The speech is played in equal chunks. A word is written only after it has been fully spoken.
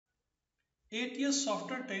ATS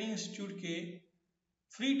software training institute के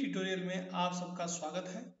free tutorial में आप सबका स्वागत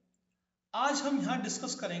है। आज हम यहाँ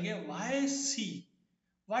डिस्कस करेंगे why C,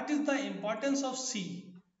 what is the importance of C,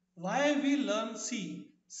 why we learn सी,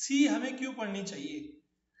 सी हमें क्यों पढ़नी चाहिए।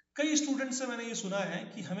 कई स्टूडेंट से मैंने ये सुना है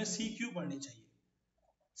कि हमें सी क्यों पढ़नी चाहिए।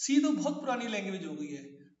 सी तो बहुत पुरानी लैंग्वेज हो गई है,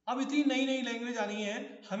 अब इतनी नई नई लैंग्वेज आनी है,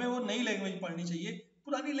 हमें वो नई लैंग्वेज पढ़नी चाहिए,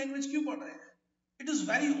 पुरानी लैंग्वेज क्यों पढ़ रहे हैं। It is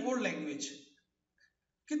very old language,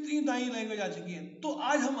 कितनी नई लैंग्वेज आ चुकी है। तो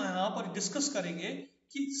आज हम यहाँ पर डिस्कस करेंगे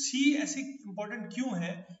कि सी ऐसी इंपॉर्टेंट क्यों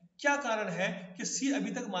है, क्या कारण है कि सी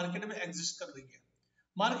अभी तक मार्केट में एग्जिस्ट कर रही है,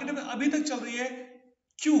 मार्केट में अभी तक चल रही है,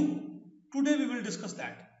 क्यों। Today we will discuss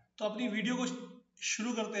that. तो अपनी वीडियो को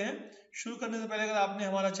शुरू करते हैं। शुरू करने से पहले अगर आपने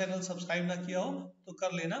हमारा चैनल सब्सक्राइब ना किया हो तो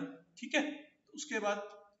कर लेना, ठीक है। तो उसके बाद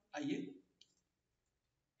आइए,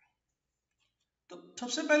 तो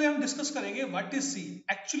सबसे पहले हम डिस्कस करेंगे what is C.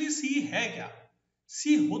 Actually see है क्या,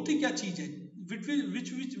 सी होती क्या चीज है,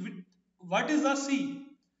 व्हाट इज द सी,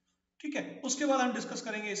 ठीक है। उसके बाद हम डिस्कस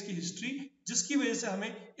करेंगे इसकी हिस्ट्री, जिसकी वजह से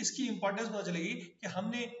हमें इसकी इंपॉर्टेंस पता चलेगी कि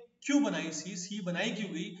हमने क्यों बनाई सी बनाई क्यों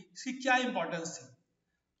गई, इसकी क्या इंपॉर्टेंस थी।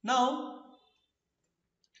 नाउ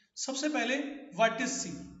सबसे पहले व्हाट इज सी,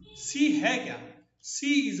 सी है क्या।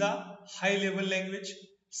 सी is a high level language,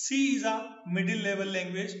 C is a middle level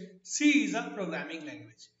language, C is a programming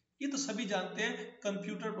language. ये तो सभी जानते हैं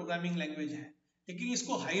कंप्यूटर प्रोग्रामिंग लैंग्वेज है, लेकिन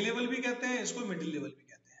इसको हाई लेवल भी कहते हैं, इसको मिडिल लेवल भी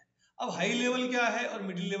कहते हैं। अब हाई लेवल क्या है और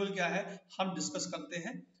मिडिल लेवल क्या है हम डिस्कस करते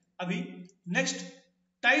हैं अभी। Next,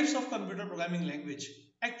 types of computer programming language.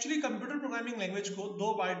 Actually computer programming language को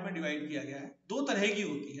दो पार्ट में डिवाइड किया गया है, दो तरह की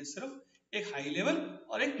होती है सिर्फ, एक हाई लेवल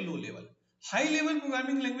और एक low level. High level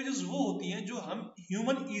programming languages वो होती हैं जो हम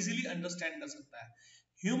ह्यूमन इजीली अंडरस्टैंड कर सकता है,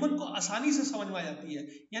 ह्यूमन को आसानी से समझ में आ जाती है,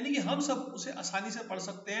 यानी कि हम सब उसे आसानी से पढ़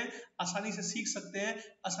सकते हैं, आसानी से सीख सकते हैं,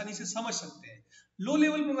 आसानी से समझ सकते हैं। लो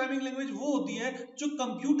लेवल प्रोग्रामिंग लैंग्वेज वो होती है जो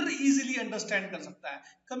कंप्यूटर इजीली अंडरस्टैंड कर सकता है,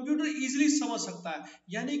 कंप्यूटर इजीली समझ सकता है।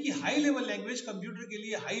 यानी कि हाई लेवल लैंग्वेज कंप्यूटर के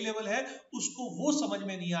लिए हाई लेवल है, उसको वो समझ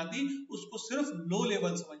में नहीं आती, उसको सिर्फ लो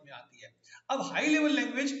लेवल समझ में आती है। अब हाई लेवल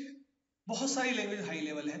लैंग्वेज, बहुत सारी लैंग्वेज हाई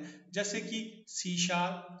लेवल है, जैसे कि C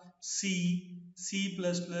sharp, C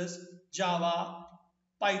plus plus, जावा,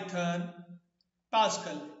 पाइथन,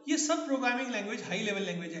 पास्कल, ये सब programming language high level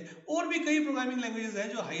language है। और भी कई प्रोग्रामिंग लैंग्वेजेस हैं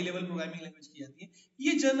जो हाई लेवल प्रोग्रामिंग लैंग्वेज की जाती है।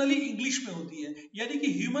 ये जनरली इंग्लिश में होती है, यानी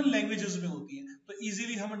कि ह्यूमन लैंग्वेजेस में होती है, तो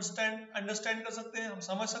इजीली हम अंडरस्टैंड कर सकते हैं, हम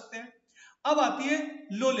समझ सकते हैं। अब आती है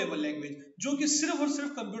लो लेवल लैंग्वेज, जो कि सिर्फ और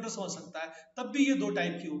सिर्फ कंप्यूटर समझ सकता है। तब भी ये दो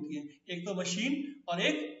टाइप की होती है, एक तो मशीन और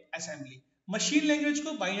एक असेंबली। मशीन लैंग्वेज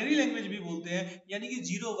को बाइनरी लैंग्वेज भी बोलते हैं, यानी कि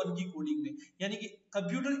 0-1 की कोडिंग में, यानी कि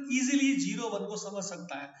कंप्यूटर इजीली 0-1 को समझ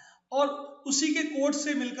सकता है, और उसी के कोड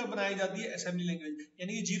से मिलकर बनाई जाती है असेंबली लैंग्वेज,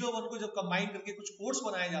 यानी कि 0-1 को जब कंबाइन करके कुछ कोड्स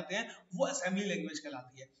बनाए जाते हैं वो असेंबली लैंग्वेज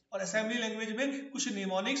कहलाती है। और असेंबली लैंग्वेज में कुछ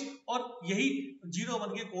निमोनिक्स और यही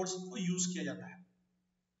 0-1 के कोड्स को यूज किया जाता है।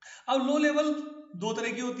 अब लो लेवल दो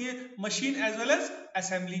तरह की होती है, machine as well as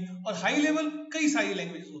assembly, और हाई लेवल कई सारी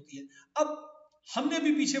लैंग्वेज होती है। अब हमने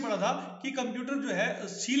भी पीछे पढ़ा था कि कंप्यूटर जो है,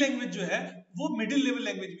 सी लैंग्वेज जो है वो मिडिल लेवल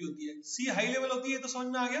लैंग्वेज भी होती है। सी हाई लेवल होती है तो समझ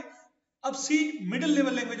में आ गया। अब सी मिडिल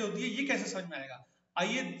लेवल लैंग्वेज होती है, ये कैसे समझ में आएगा,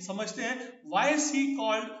 आइए समझते हैं। Why she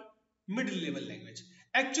called middle level language.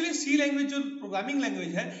 Actually see language जो प्रोग्रामिंग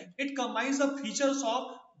लैंग्वेज है, it combines the features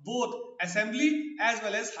of both assembly as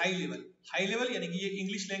well as high level. High level यानी कि ये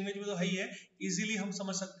इंग्लिश लैंग्वेज में तो है ही है, इजीली हम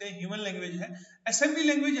समझ सकते हैं, ह्यूमन लैंग्वेज है। असेंबली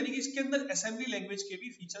लैंग्वेज यानी कि इसके अंदर असेंबली लैंग्वेज के भी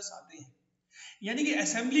फीचर्स आते हैं, यानी कि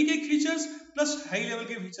असेंबली के फीचर्स प्लस हाई लेवल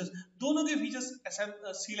के फीचर्स, दोनों के फीचर्स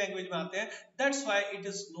सी लैंग्वेज में आते हैं। That's why it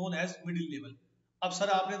is known as middle level. अब सर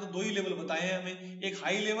आपने तो दो ही लेवल बताए हैं हमें, एक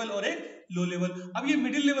हाई लेवल और एक लो लेवल। अब ये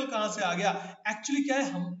मिडिल लेवल कहां से आ गया। एक्चुअली क्या है,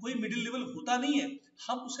 हम कोई मिडिल लेवल होता नहीं है,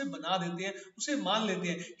 हम उसे बना देते हैं, उसे मान लेते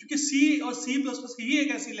हैं, क्योंकि सी और सी प्लस प्लस ही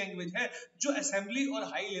एक ऐसी लैंग्वेज है जो असेंबली और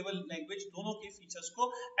हाई लेवल लैंग्वेज दोनों के फीचर्स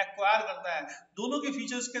को एक्वायर करता है, दोनों के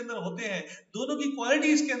फीचर्स के अंदर होते हैं, दोनों की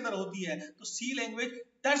क्वालिटी इसके अंदर होती है। तो सी language,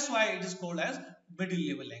 that's why it is called as middle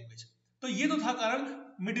level language. तो ये तो था कारण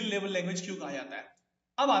मिडिल लेवल लैंग्वेज क्यों कहा जाता है।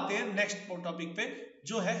 अब आते हैं नेक्स्ट टॉपिक पे,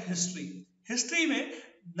 जो है हिस्ट्री। हिस्ट्री में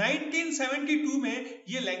 1972 में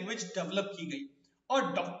ये लैंग्वेज डेवलप की गई,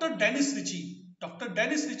 और डॉक्टर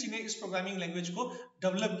डेनिस रिची ने इस प्रोग्रामिंग लैंग्वेज को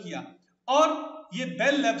डेवलप किया, और ये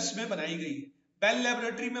बेल लैब्स में बनाई गई, बेल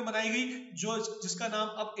लैबोरेटरी में बनाई गई, जो जिसका नाम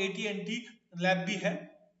अब AT&T लैब भी है।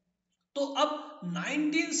 तो अब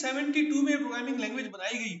 1972 में प्रोग्रामिंग लैंग्वेज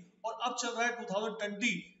बनाई गई, और अब चल रहा है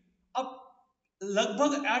 2020। अब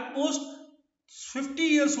लगभग एटमोस्ट 50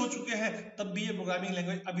 इयर्स हो चुके हैं, तब भी ये प्रोग्रामिंग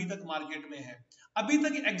लैंग्वेज अभी तक मार्केट में है, अभी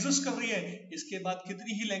तक एग्जिस्ट कर रही है। इसके बाद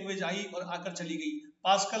कितनी ही लैंग्वेज आई और आकर चली गई,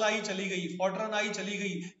 पास्कल आई चली गई, फॉर्ट्रन आई चली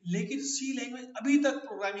गई, लेकिन सी लैंग्वेज अभी तक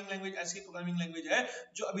प्रोग्रामिंग लैंग्वेज ऐसी प्रोग्रामिंग लैंग्वेज है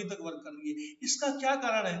जो अभी तक वर्क कर रही है। इसका क्या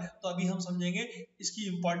कारण है, तो अभी हम समझेंगे इसकी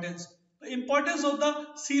importance. Importance of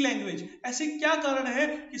the C language, ऐसे क्या कारण है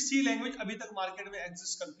कि सी लैंग्वेज अभी तक मार्केट में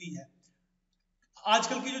एग्जिस्ट करती है।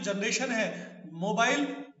 आजकल की जो जनरेशन है, मोबाइल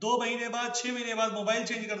 2 महीने बाद 6 महीने बाद मोबाइल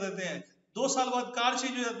चेंज कर देते हैं, 2 साल बाद कार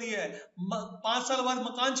चेंज हो जाती है, 5 साल बाद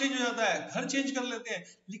मकान चेंज हो जाता है, घर चेंज कर लेते हैं।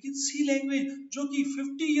 लेकिन सी लैंग्वेज जो कि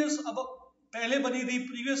 50 इयर्स अब पहले बनी थी,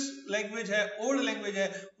 प्रीवियस लैंग्वेज है, ओल्ड लैंग्वेज है,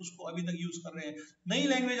 उसको अभी तक यूज कर रहे हैं। नई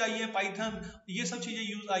लैंग्वेज आई है पाइथन, ये सब चीजें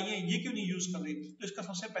यूज आई हैं, ये क्यों नहीं यूज कर रही? तो इसका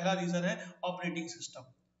सबसे पहला रीजन है operating system.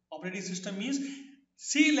 Operating system means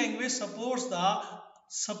C language supports the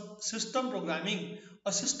system programming.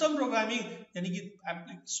 और सिस्टम प्रोग्रामिंग यानी कि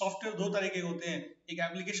सॉफ्टवेयर दो तरह के होते हैं, एक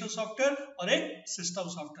एप्लीकेशन सॉफ्टवेयर और एक सिस्टम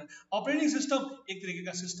सॉफ्टवेयर। ऑपरेटिंग सिस्टम एक तरीके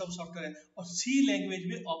का सिस्टम सॉफ्टवेयर है और सी लैंग्वेज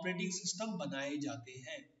में ऑपरेटिंग सिस्टम बनाए जाते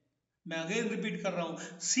हैं। मैं अगेन रिपीट कर रहा हूं,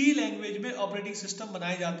 सी लैंग्वेज में ऑपरेटिंग सिस्टम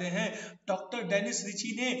बनाए जाते हैं। डॉक्टर डेनिस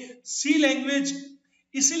रिची ने सी लैंग्वेज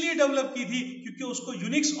इसीलिए डेवलप की थी क्योंकि उसको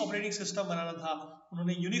यूनिक्स ऑपरेटिंग सिस्टम बनाना था।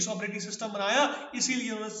 उन्होंने यूनिक्स ऑपरेटिंग सिस्टम बनाया,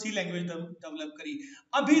 इसीलिए उन्होंने सी लैंग्वेज डेवलप करी।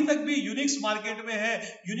 अभी तक भी यूनिक्स मार्केट में है,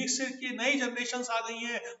 यूनिक्स के नई जनरेशंस आ गई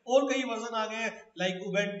हैं और कई वर्जन आ गए हैं, लाइक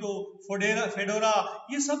उबुंटू, फेडोरा,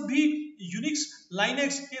 ये सब भी यूनिक्स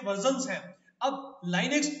लाइनेक्स के वर्जन्स हैं। अब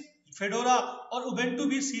लाइनेक्स, फेडोरा और उबुंटू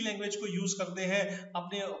भी सी लैंग्वेज को यूज करते हैं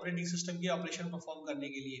अपने ऑपरेटिंग सिस्टम के ऑपरेशन परफॉर्म करने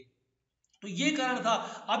के लिए। तो ये कारण था,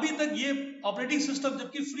 अभी तक ये ऑपरेटिंग सिस्टम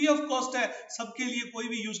जबकि फ्री ऑफ कॉस्ट है, सबके लिए कोई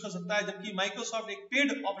भी यूज कर सकता है, जबकि माइक्रोसॉफ्ट एक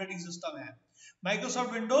पेड ऑपरेटिंग सिस्टम है।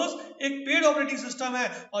 माइक्रोसॉफ्ट विंडोज एक पेड ऑपरेटिंग सिस्टम है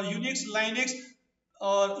और यूनिक्स, लाइनेक्स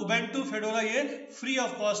और उबुंटू, फेडोरा ये फ्री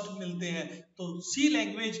ऑफ कॉस्ट मिलते हैं। तो सी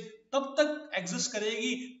लैंग्वेज तब तक एग्जिस्ट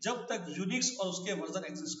करेगी जब तक यूनिक्स और उसके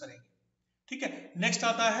वर्जन एग्जिस्ट करेंगे। ठीक है, नेक्स्ट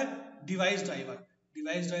आता है डिवाइस ड्राइवर।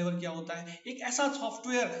 डिवाइस ड्राइवर क्या होता है? एक ऐसा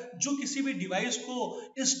सॉफ्टवेयर जो किसी भी डिवाइस को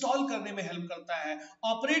इंस्टॉल करने में हेल्प करता है,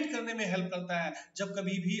 ऑपरेट करने में हेल्प करता है। जब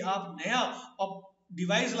कभी भी आप नया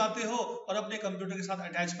डिवाइस लाते हो और अपने कंप्यूटर के साथ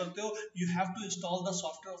अटैच करते हो, you have to install the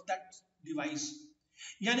software of that device.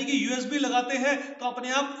 यानी कि यूएसबी लगाते हैं तो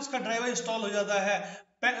अपने आप इसका ड्राइवर इंस्टॉल हो जाता है,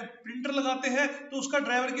 प्रिंटर लगाते हैं तो उसका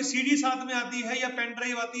ड्राइवर की सीडी साथ में आती है या पेन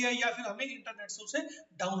ड्राइव आती है, या फिर हमें इंटरनेट से उसे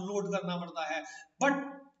डाउनलोड करना पड़ता है।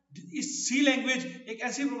 बट इस सी लैंग्वेज एक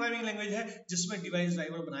ऐसी प्रोग्रामिंग लैंग्वेज है जिसमें डिवाइस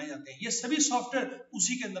ड्राइवर बनाए जाते हैं, ये सभी सॉफ्टवेयर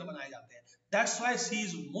उसी के अंदर बनाए जाते हैं। That's why C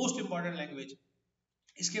is most important language.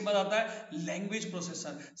 इसके बाद आता है लैंग्वेज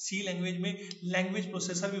प्रोसेसर। सी लैंग्वेज में लैंग्वेज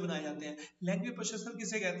प्रोसेसर भी बनाए जाते हैं। लैंग्वेज प्रोसेसर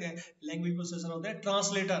किसे कहते हैं? लैंग्वेज प्रोसेसर होते हैं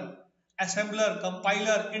ट्रांसलेटर, असेंबलर,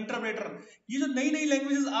 कंपाइलर, इंटरप्रेटर। ये जो नई नई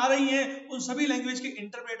लैंग्वेजेस आ रही हैं, उन सभी लैंग्वेज के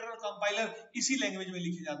इंटरप्रेटर और कंपाइलर इसी लैंग्वेज में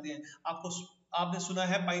लिखे जाते हैं। आपने सुना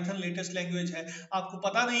है पाइथन लेटेस्ट लैंग्वेज है, आपको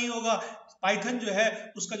पता नहीं होगा पाइथन जो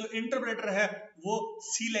है उसका जो इंटरप्रेटर है वो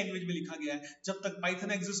सी लैंग्वेज में लिखा गया है। जब तक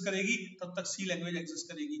पाइथन एग्जिस्ट करेगी तब तक सी लैंग्वेज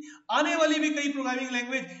एग्जिस्ट करेगी। आने वाली भी कई प्रोग्रामिंग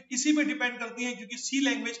लैंग्वेज इसी पे डिपेंड करती हैं, क्योंकि सी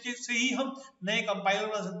लैंग्वेज के से ही हम नए कंपाइलर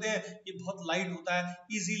बना सकते हैं। ये बहुत लाइट होता है,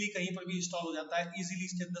 इजीली कहीं पर भी इंस्टॉल हो जाता है, इजीली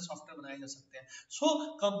इसके अंदर सॉफ्टवेयर बनाए जा सकते हैं। सो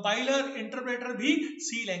कंपाइलर, इंटरप्रेटर भी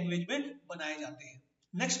सी लैंग्वेज में बनाए जाते हैं।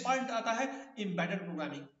 नेक्स्ट पॉइंट आता है एम्बेडेड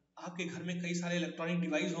प्रोग्रामिंग। आपके घर में कई सारे इलेक्ट्रॉनिक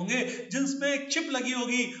डिवाइस होंगे जिसमें एक चिप लगी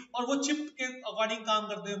होगी और वो चिप के अकॉर्डिंग काम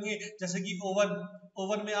करते होंगे। जैसे कि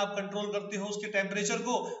ओवन में आप कंट्रोल करते हो उसके टेम्परेचर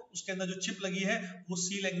को, उसके अंदर जो चिप लगी है वो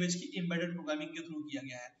सी लैंग्वेज की एम्बेडेड प्रोग्रामिंग के थ्रू किया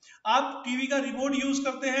गया है। आप टीवी का रिमोट यूज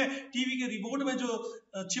करते हैं, टीवी के रिमोट में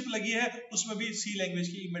जो चिप लगी है उसमें भी सी लैंग्वेज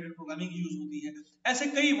की एम्बेडेड प्रोग्रामिंग यूज होती है। ऐसे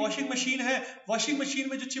कई, वॉशिंग मशीन है, वॉशिंग मशीन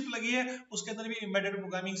में जो चिप लगी है उसके अंदर भी एम्बेडेड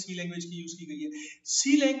प्रोग्रामिंग सी लैंग्वेज की यूज की गई है।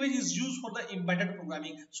 सी language is used for the embedded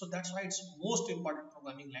programming, so that's why it's most important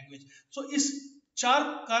programming language. सो इस 4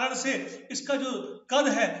 कारण से इसका जो कद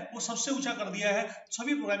है वो सबसे ऊंचा कर दिया है।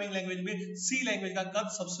 सभी प्रोग्रामिंग लैंग्वेज में सी लैंग्वेज का कद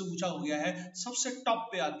सबसे ऊंचा हो गया है, सबसे टॉप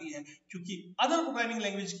पे आती है, क्योंकि अदर प्रोग्रामिंग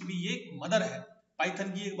लैंग्वेज की भी ये एक मदर है।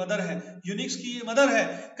 पाइथन की एक मदर है, यूनिक्स की ये मदर है,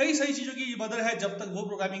 कई सारी चीजों की ये मदर है। जब तक वो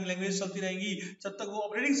प्रोग्रामिंग लैंग्वेज चलती रहेंगी, जब तक वो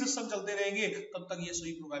ऑपरेटिंग सिस्टम चलते रहेंगे, तब तक ये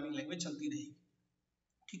सभी प्रोग्रामिंग लैंग्वेज चलती रहेगी।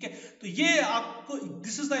 ठीक है, तो ये आपको,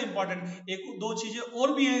 दिस इज द इंपॉर्टेंट। एक दो चीजें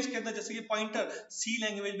और भी हैं इसके अंदर, जैसे कि पॉइंटर। सी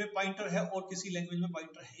लैंग्वेज में पॉइंटर है और किसी लैंग्वेज में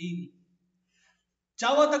पॉइंटर है ही नहीं।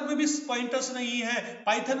 जावा तक में भी पॉइंटर्स नहीं है,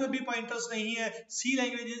 पाइथन में भी पॉइंटर्स नहीं है। सी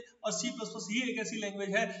लैंग्वेज और सी प्लस प्लस ही एक ऐसी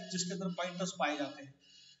लैंग्वेज है जिसके अंदर पॉइंटर्स पाए जाते हैं।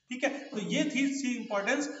 ठीक है, तो ये थी सी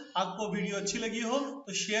इंपॉर्टेंस। आपको वीडियो अच्छी लगी हो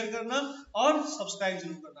तो शेयर करना और सब्सक्राइब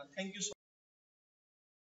जरूर करना। Thank you.